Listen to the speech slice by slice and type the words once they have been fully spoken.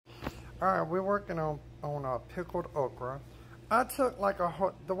Alright, we're working on pickled okra. I took like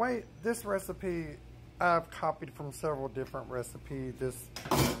the way this recipe I've copied from several different recipes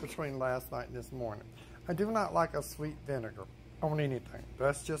between last night and this morning. I do not like a sweet vinegar on anything.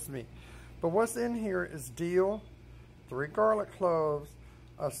 That's just me. But what's in here is dill, 3 garlic cloves,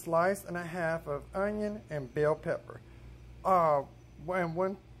 a slice and a half of onion and bell pepper, and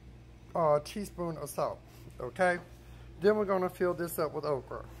 1 teaspoon of salt. Okay? Then we're going to fill this up with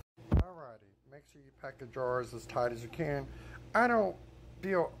okra. Alrighty, make sure you pack your jars as tight as you can.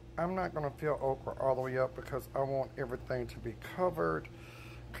 I'm not going to fill okra all the way up because I want everything to be covered,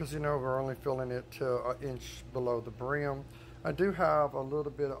 because you know we're only filling it to 1 inch below the brim. I do have a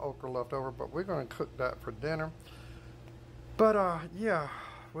little bit of okra left over, but we're going to cook that for dinner. But yeah,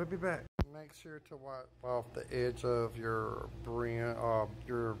 we'll be back. Make sure to wipe off the edge of your brim,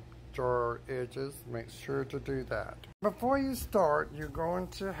 your jar edges. Make sure to do that. Before you start, you're going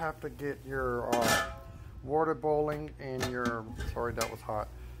to have to get your water boiling in your, sorry that was hot,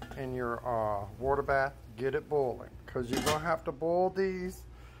 in your water bath. Get it boiling, because you're going to have to boil these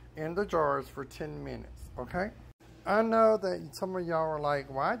in the jars for 10 minutes, okay? I know that some of y'all are like,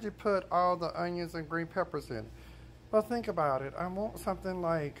 why'd you put all the onions and green peppers in? Well, think about it. I want something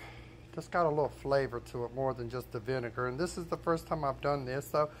like that's got a little flavor to it more than just the vinegar. And this is the first time I've done this,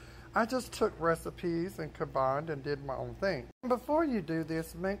 so I just took recipes and combined and did my own thing. Before you do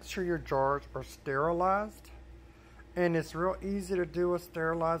this, make sure your jars are sterilized. And it's real easy to do a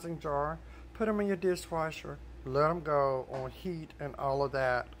sterilizing jar. Put them in your dishwasher, let them go on heat and all of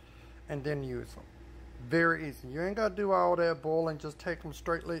that, and then use them. Very easy. You ain't got to do all that boiling. Just take them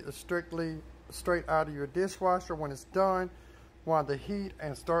straight out of your dishwasher when it's done, while the heat,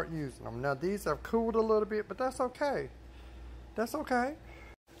 and start using them. Now these have cooled a little bit, but that's okay. That's okay.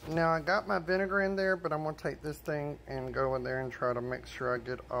 Now I got my vinegar in there, but I'm gonna take this thing and go in there and try to make sure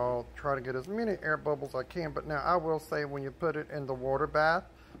I try to get as many air bubbles as I can. But now I will say, when you put it in the water bath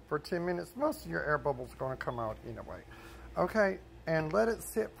for 10 minutes, most of your air bubbles are gonna come out anyway. Okay, and let it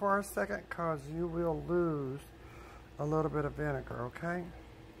sit for a second, cause you will lose a little bit of vinegar, okay?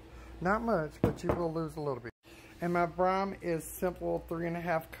 Not much, but you will lose a little bit. And my brine is simple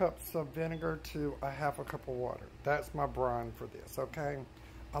 3.5 cups of vinegar to 1/2 cup of water. That's my brine for this, okay?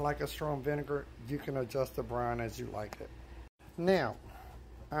 I like a strong vinegar. You can adjust the brine as you like it. Now,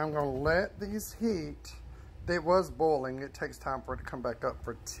 I'm gonna let these heat. It was boiling. It takes time for it to come back up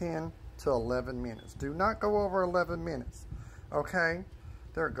for 10 to 11 minutes. Do not go over 11 minutes, okay?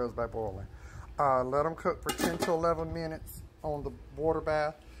 There it goes by boiling. Let them cook for 10 to 11 minutes on the water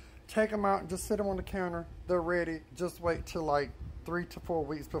bath. Take them out and just sit them on the counter. They're ready. Just wait till like 3 to 4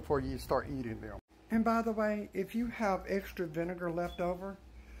 weeks before you start eating them. And by the way, if you have extra vinegar left over,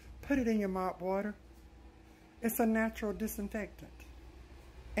 put it in your mop water. It's a natural disinfectant.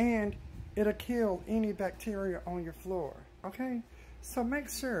 And it'll kill any bacteria on your floor, okay? So make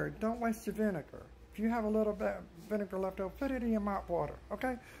sure, don't waste your vinegar. If you have a little bit of vinegar left over, put it in your mop water,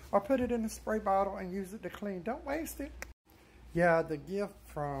 okay? Or put it in a spray bottle and use it to clean. Don't waste it. Yeah, the gift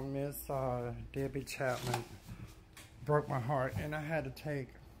from Miss Debbie Chapman broke my heart, and I had to take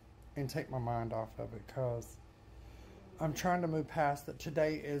my mind off of it, because I'm trying to move past it.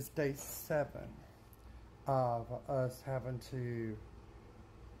 Today is day 7 of us having to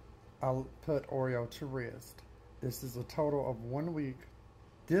put Oreo to rest. This is a total of 1 week.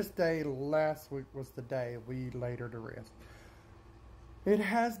 This day last week was the day we laid her to rest. It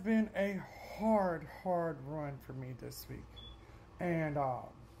has been a hard run for me this week. And,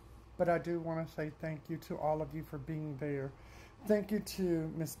 but I do want to say thank you to all of you for being there. Thank you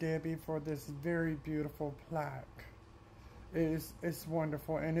to Miss Debbie for this very beautiful plaque. It's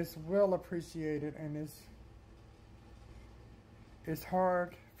wonderful, and it's well appreciated, and it's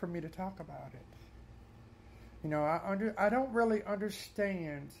hard for me to talk about it. You know, I don't really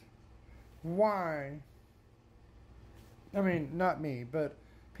understand why. I mean, not me, but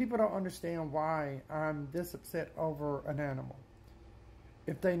people don't understand why I'm this upset over an animal.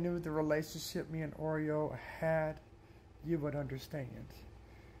 If they knew the relationship me and Oreo had, you would understand.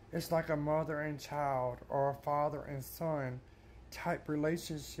 It's like a mother and child, or a father and son type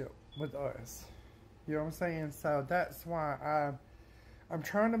relationship with us. You know what I'm saying? So that's why I'm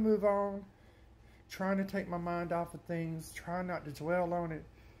trying to move on, trying to take my mind off of things, trying not to dwell on it.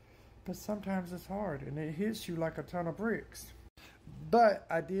 But sometimes it's hard, and it hits you like a ton of bricks. But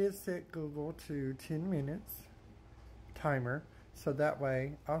I did set Google to 10 minutes timer, so that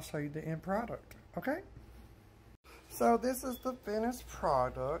way I'll show you the end product, okay? So this is the finished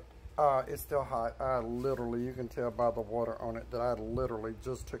product. It's still hot. You can tell by the water on it that I literally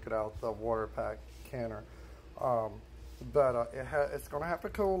just took it out the water pack canner. But it's going to have to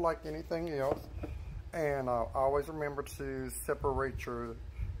cool like anything else. And always remember to separate your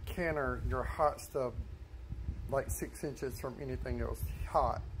canner, your hot stuff, like 6 inches from anything else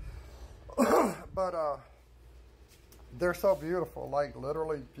hot. But they're so beautiful, like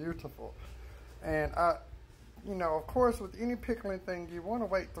literally beautiful. And you know, of course, with any pickling thing, you want to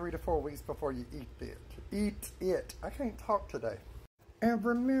wait 3 to 4 weeks before you eat it. Eat it. I can't talk today. And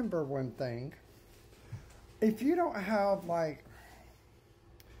remember one thing. If you don't have like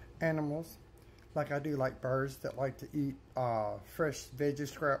animals, like I do, like birds that like to eat fresh veggie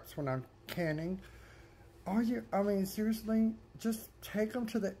scraps when I'm canning, I mean, seriously, just take them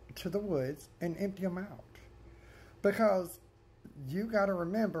to the woods and empty them out. Because you got to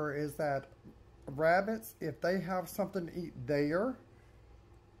remember is that rabbits, if they have something to eat there,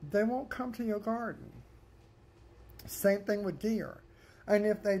 they won't come to your garden. Same thing with deer. And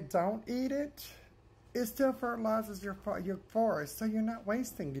if they don't eat it, it still fertilizes your forest, so you're not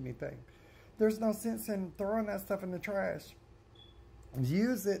wasting anything. There's no sense in throwing that stuff in the trash.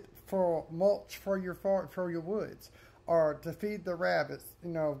 Use it for mulch for your woods, or to feed the rabbits,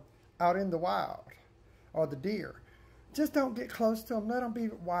 you know, out in the wild, or the deer. Just don't get close to them. Let them be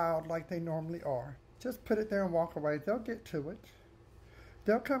wild like they normally are. Just put it there and walk away. They'll get to it.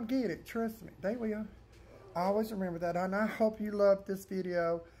 They'll come get it. Trust me. They will. Always remember that. And I hope you loved this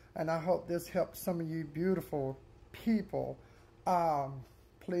video. And I hope this helped some of you beautiful people.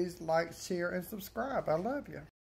 Please like, share, and subscribe. I love you.